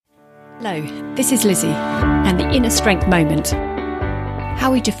Hello, this is Lizzie and the Inner Strength Moment.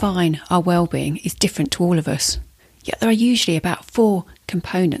 How we define our well-being is different to all of us, yet there are usually about 4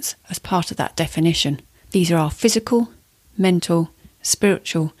 components as part of that definition. These are our physical, mental,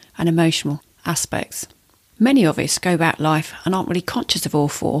 spiritual and emotional aspects. Many of us go about life and aren't really conscious of all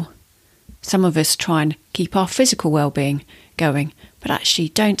 4. Some of us try and keep our physical well-being going, but actually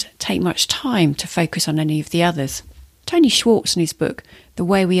don't take much time to focus on any of the others. Tony Schwartz, in his book, The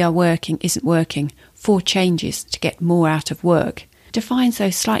Way We Are Working Isn't Working, 4 Changes to Get More Out of Work, defines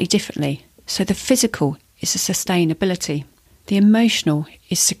those slightly differently. So the physical is the sustainability, the emotional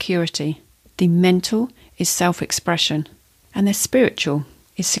is security, the mental is self-expression, and the spiritual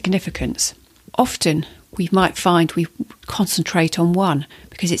is significance. Often we might find we concentrate on one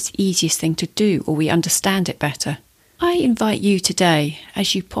because it's the easiest thing to do or we understand it better. I invite you today,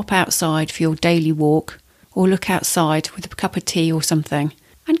 as you pop outside for your daily walk, or look outside with a cup of tea or something,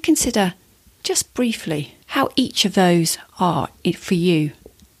 and consider just briefly how each of those are for you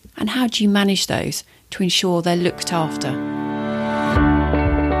and how do you manage those to ensure they're looked after.